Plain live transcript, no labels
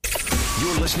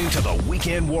You're listening to the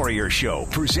Weekend Warrior Show,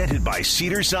 presented by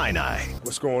Cedars-Sinai.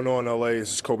 What's going on, LA?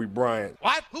 This is Kobe Bryant.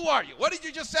 What? Who are you? What did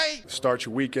you just say? Start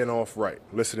your weekend off right.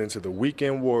 Listening to the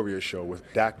Weekend Warrior Show with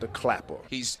Dr. Clapper.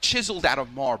 He's chiseled out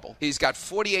of marble. He's got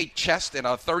 48 chest and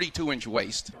a 32-inch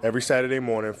waist. Every Saturday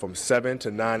morning from 7 to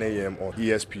 9 a.m. on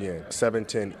ESPN,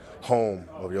 710, home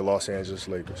of your Los Angeles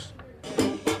Lakers.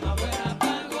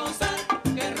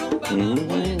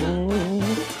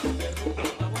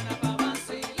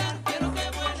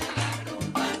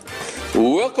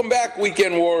 Welcome back,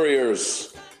 Weekend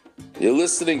Warriors. You're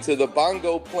listening to the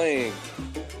bongo playing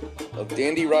of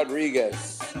Dandy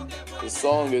Rodriguez. The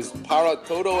song is Para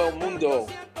Todo El Mundo,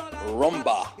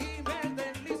 Rumba.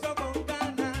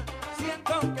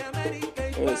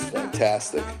 It's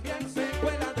fantastic.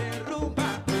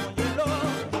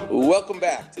 Welcome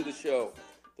back to the show,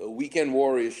 the Weekend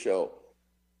Warriors Show.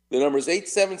 The number is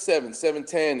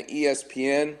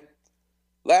 877-710-ESPN.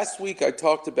 Last week I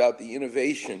talked about the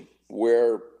innovation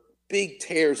where big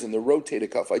tears in the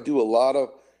rotator cuff. I do a lot of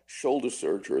shoulder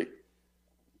surgery.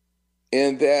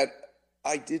 And that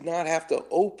I did not have to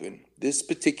open this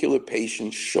particular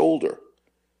patient's shoulder,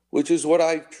 which is what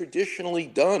I've traditionally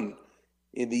done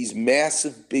in these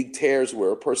massive big tears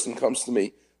where a person comes to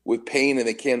me with pain and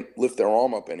they can't lift their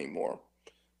arm up anymore.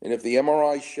 And if the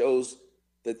MRI shows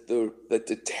that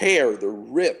the tear, the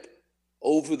rip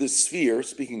over the sphere,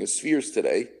 speaking of spheres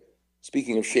today,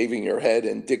 speaking of shaving your head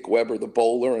and Dick Weber, the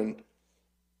bowler, and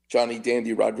Johnny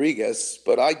Dandy Rodriguez,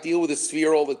 but I deal with a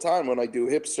sphere all the time when I do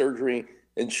hip surgery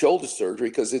and shoulder surgery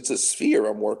because it's a sphere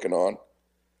I'm working on.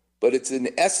 But it's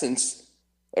in essence,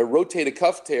 a rotator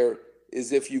cuff tear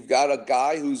is if you've got a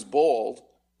guy who's bald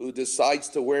who decides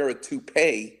to wear a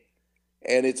toupee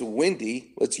and it's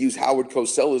windy. Let's use Howard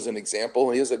Cosell as an example.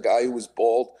 Here's a guy who was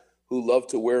bald who loved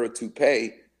to wear a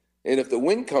toupee. And if the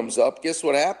wind comes up, guess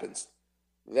what happens?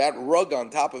 That rug on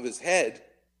top of his head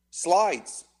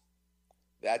slides.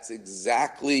 That's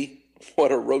exactly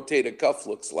what a rotator cuff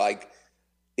looks like.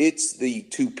 It's the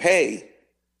toupee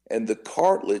and the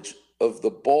cartilage of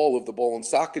the ball and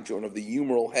socket joint of the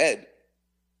humeral head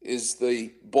is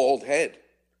the bald head.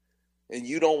 And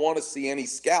you don't want to see any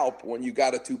scalp when you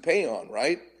got a toupee on,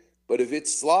 right? But if it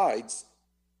slides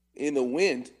in the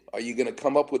wind, are you going to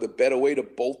come up with a better way to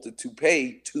bolt the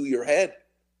toupee to your head?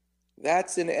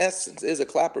 That's in essence, there's a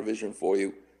Clapper vision for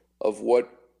you of what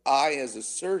I as a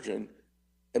surgeon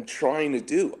am trying to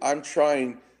do. I'm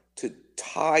trying to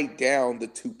tie down the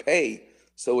toupee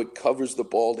so it covers the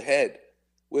bald head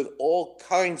with all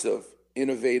kinds of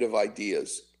innovative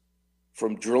ideas,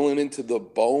 from drilling into the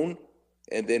bone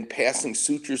and then passing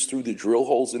sutures through the drill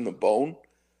holes in the bone.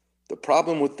 The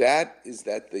problem with that is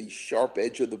that the sharp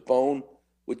edge of the bone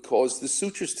would cause the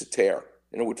sutures to tear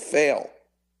and it would fail.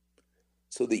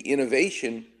 So the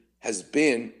innovation has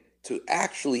been to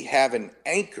actually have an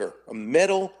anchor, a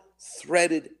metal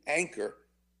threaded anchor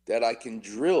that I can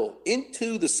drill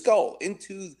into the skull,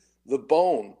 into the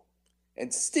bone,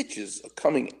 and stitches are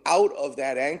coming out of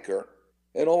that anchor.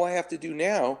 And all I have to do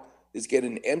now is get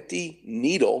an empty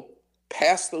needle,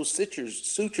 pass those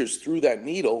sutures through that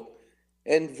needle,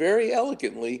 and very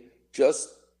elegantly just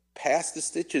pass the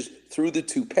stitches through the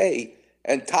toupee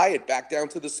and tie it back down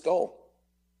to the skull.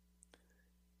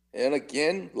 And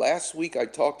again, last week I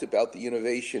talked about the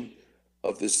innovation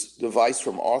of this device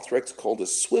from Arthrex called a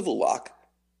swivel lock,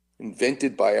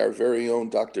 invented by our very own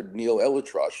Dr. Neil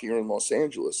Elatrosh here in Los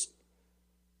Angeles.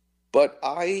 But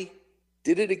I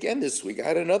did it again this week. I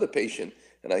had another patient,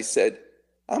 and I said,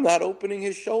 I'm not opening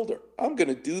his shoulder. I'm going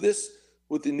to do this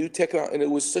with the new technology. And it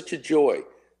was such a joy.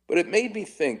 But it made me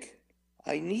think,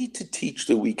 I need to teach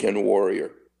the Weekend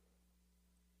Warrior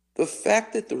the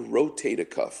fact that the rotator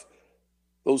cuff,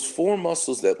 those four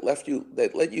muscles that let you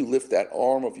lift that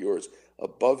arm of yours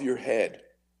above your head,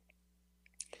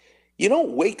 you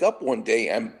don't wake up one day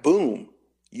and boom,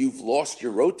 you've lost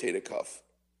your rotator cuff.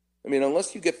 I mean,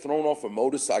 unless you get thrown off a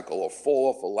motorcycle or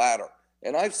fall off a ladder.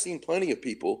 And I've seen plenty of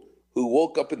people who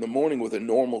woke up in the morning with a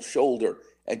normal shoulder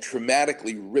and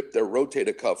traumatically ripped their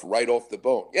rotator cuff right off the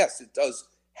bone. Yes, it does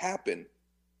happen,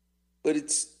 but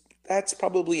that's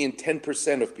probably in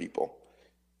 10% of people.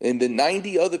 And the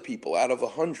 90 other people out of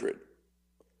 100,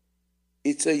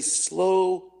 it's a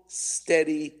slow,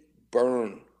 steady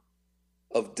burn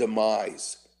of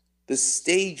demise. The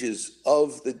stages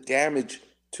of the damage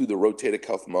to the rotator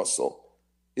cuff muscle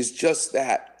is just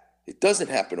that. It doesn't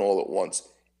happen all at once.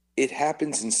 It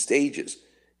happens in stages.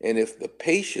 And if the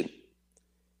patient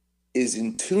is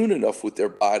in tune enough with their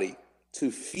body to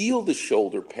feel the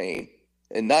shoulder pain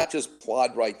and not just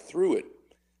plod right through it,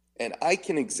 and I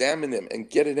can examine them and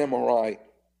get an MRI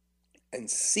and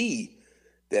see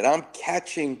that I'm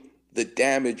catching the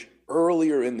damage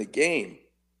earlier in the game,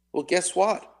 well, guess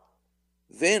what?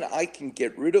 Then I can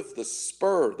get rid of the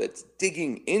spur that's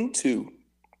digging into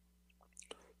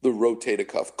the rotator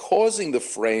cuff, causing the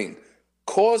fraying,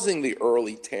 causing the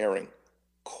early tearing,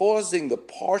 causing the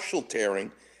partial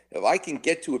tearing. If I can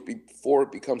get to it before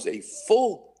it becomes a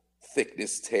full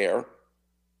thickness tear,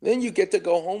 then you get to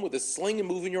go home with a sling and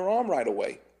moving your arm right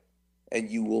away. And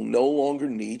you will no longer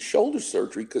need shoulder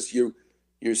surgery because you're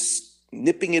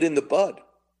nipping it in the bud.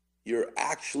 You're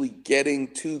actually getting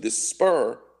to the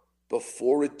spur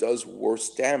before it does worse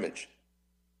damage.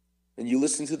 And you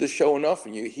listen to the show enough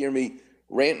and you hear me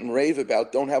rant and rave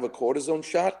about don't have a cortisone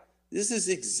shot. This is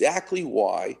exactly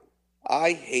why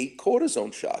I hate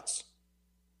cortisone shots.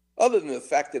 Other than the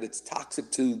fact that it's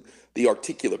toxic to the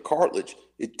articular cartilage,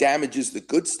 it damages the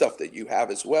good stuff that you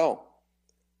have as well.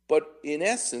 But in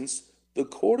essence, the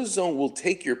cortisone will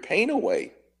take your pain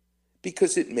away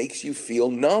because it makes you feel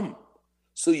numb.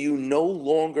 So you no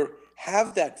longer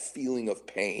have that feeling of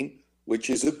pain, which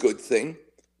is a good thing.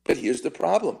 But here's the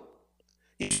problem.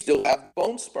 You still have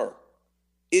bone spur.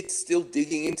 It's still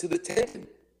digging into the tendon.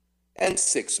 And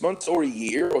 6 months or a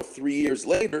year or 3 years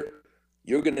later,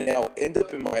 you're going to now end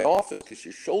up in my office because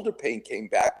your shoulder pain came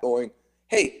back going,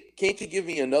 hey, can't you give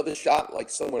me another shot like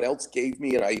someone else gave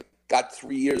me and I got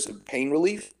 3 years of pain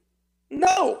relief?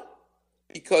 No,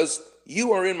 because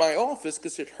you are in my office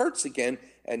because it hurts again.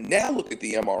 And now look at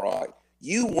the MRI.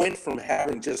 You went from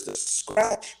having just a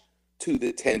scratch to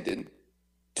the tendon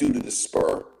due to the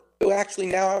spur to actually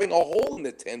now having a hole in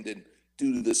the tendon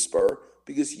due to the spur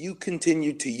because you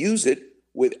continued to use it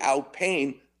without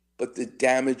pain, but the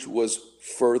damage was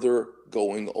further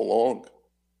going along.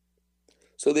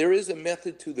 So there is a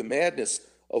method to the madness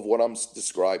of what I'm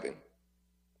describing.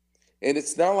 And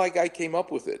it's not like I came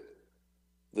up with it.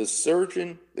 The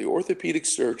surgeon, the orthopedic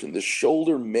surgeon, the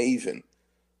shoulder maven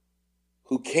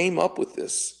who came up with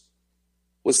this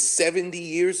was 70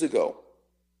 years ago.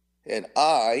 And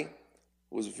I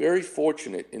was very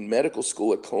fortunate in medical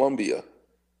school at Columbia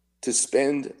to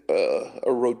spend a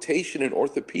rotation in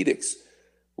orthopedics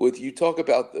with, you talk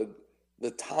about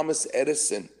the Thomas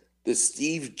Edison, the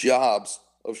Steve Jobs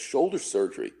of shoulder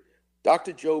surgery.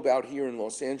 Dr. Jobe out here in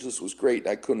Los Angeles was great.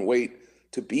 I couldn't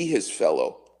wait to be his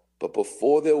fellow. But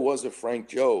before there was a Frank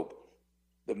Jobe,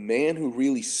 the man who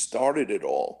really started it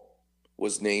all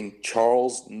was named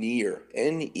Charles Neer,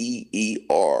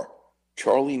 N-E-E-R,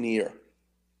 Charlie Neer.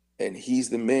 And he's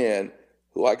the man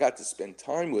who I got to spend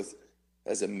time with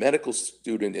as a medical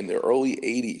student in the early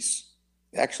 80s.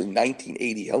 Actually,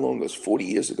 1980. How long ago? It was 40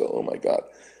 years ago. Oh, my God.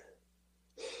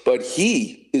 But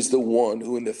he is the one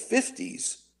who in the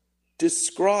 50s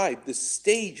described the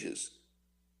stages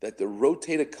that the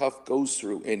rotator cuff goes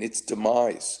through in its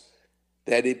demise,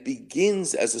 that it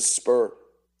begins as a spur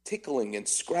tickling and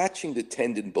scratching the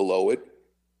tendon below it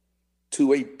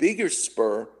to a bigger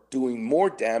spur doing more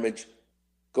damage,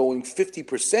 going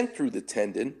 50% through the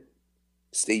tendon,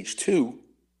 stage 2,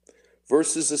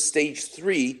 versus a stage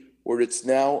 3 where it's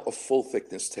now a full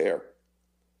thickness tear.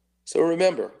 So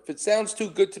remember, if it sounds too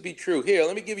good to be true, here,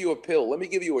 let me give you a pill, let me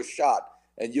give you a shot,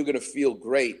 and you're going to feel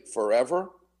great forever,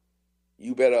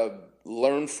 you better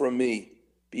learn from me.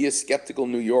 Be a skeptical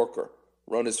New Yorker.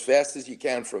 Run as fast as you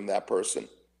can from that person,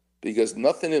 because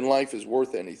nothing in life is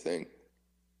worth anything.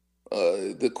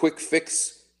 The quick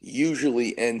fix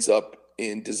usually ends up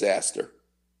in disaster.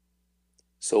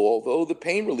 So although the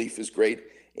pain relief is great,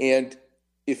 and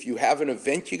if you have an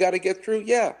event you got to get through,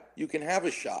 yeah, you can have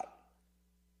a shot.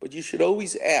 But you should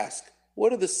always ask,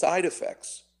 what are the side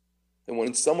effects? And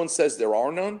when someone says there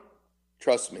are none,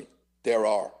 trust me, there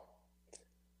are.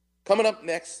 Coming up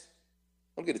next,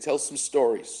 I'm going to tell some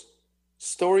stories.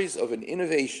 Stories of an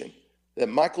innovation that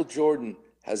Michael Jordan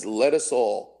has led us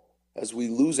all as we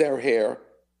lose our hair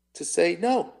to say,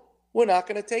 no, we're not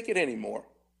going to take it anymore.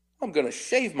 I'm going to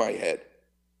shave my head.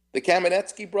 The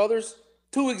Kamenetsky brothers,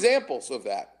 2 examples of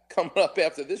that coming up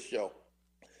after this show.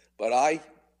 But I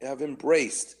have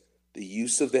embraced the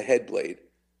use of the head blade,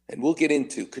 and we'll get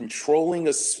into controlling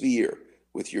a sphere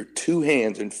with your 2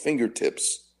 hands and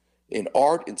fingertips in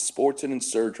art, in sports, and in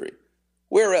surgery.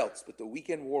 Where else but the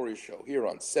Weekend Warrior Show here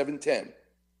on 710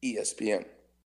 ESPN.